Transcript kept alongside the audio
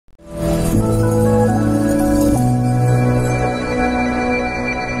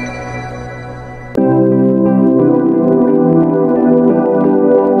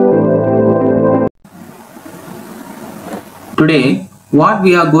Today, what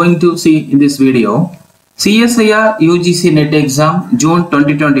we are going to see in this video, CSIR UGC NET exam June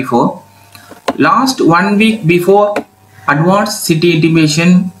 2024. Last 1 week before advanced city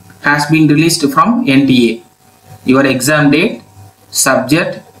intimation has been released from NTA. Your exam date,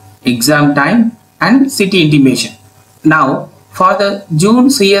 subject, exam time and city intimation. Now, for the June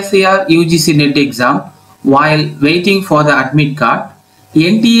CSIR UGC NET exam, while waiting for the admit card,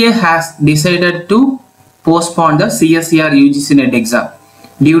 NTA has decided to postpone the CSIR UGC NET exam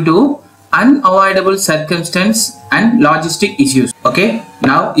due to unavoidable circumstance and logistic issues. Okay,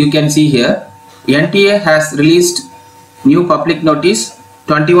 now you can see here NTA has released new public notice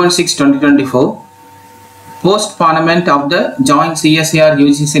 21/6/2024 postponement of the joint CSIR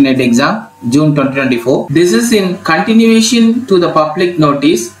UGC NET exam June 2024. This is in continuation to the public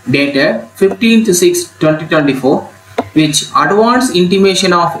notice dated 15/6/2024 which advanced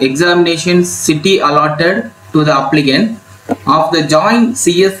intimation of examination city allotted to the applicant of the joint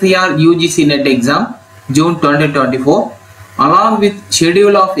CSIR UGC NET exam June 2024 along with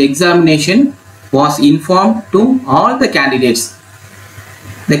schedule of examination was informed to all the candidates.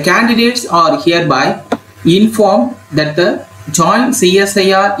 The candidates are hereby informed that the joint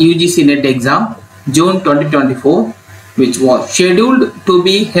CSIR UGC NET exam June 2024 which was scheduled to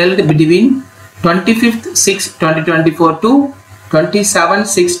be held between 25/6/2024 to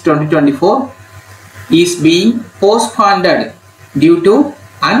 27/6/2024 is being postponed due to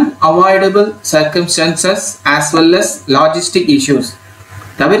unavoidable circumstances as well as logistic issues.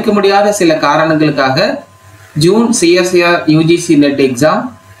 தவிர்க்க முடியாத சில காரணங்களுக்காக June CSIR UGC NET exam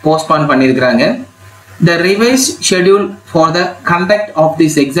postpone பண்ணிருக்காங்க. The revised schedule for the conduct of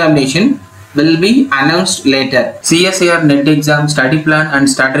this examination will be announced later. CSIR NET exam study plan and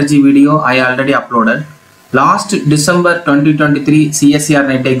strategy video I already uploaded. Last December 2023 CSIR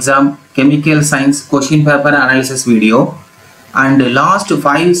NET exam chemical science question paper analysis video and last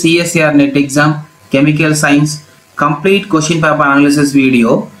 5 CSIR NET exam chemical science complete question paper analysis video.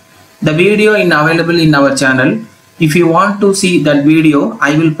 The video is available in our channel. If you want to see that video,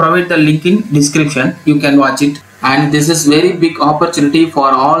 I will provide the link in description. You can watch it. And this is very big opportunity for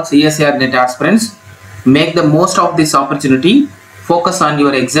all CSIR NET aspirants. Make the most of this opportunity. Focus on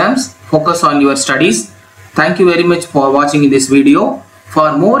your exams. Focus on your studies. Thank you very much for watching this video. For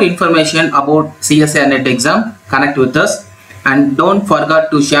more information about CSIR NET exam, connect with us. And don't forget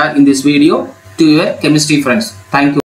to share in this video to your chemistry friends. Thank you.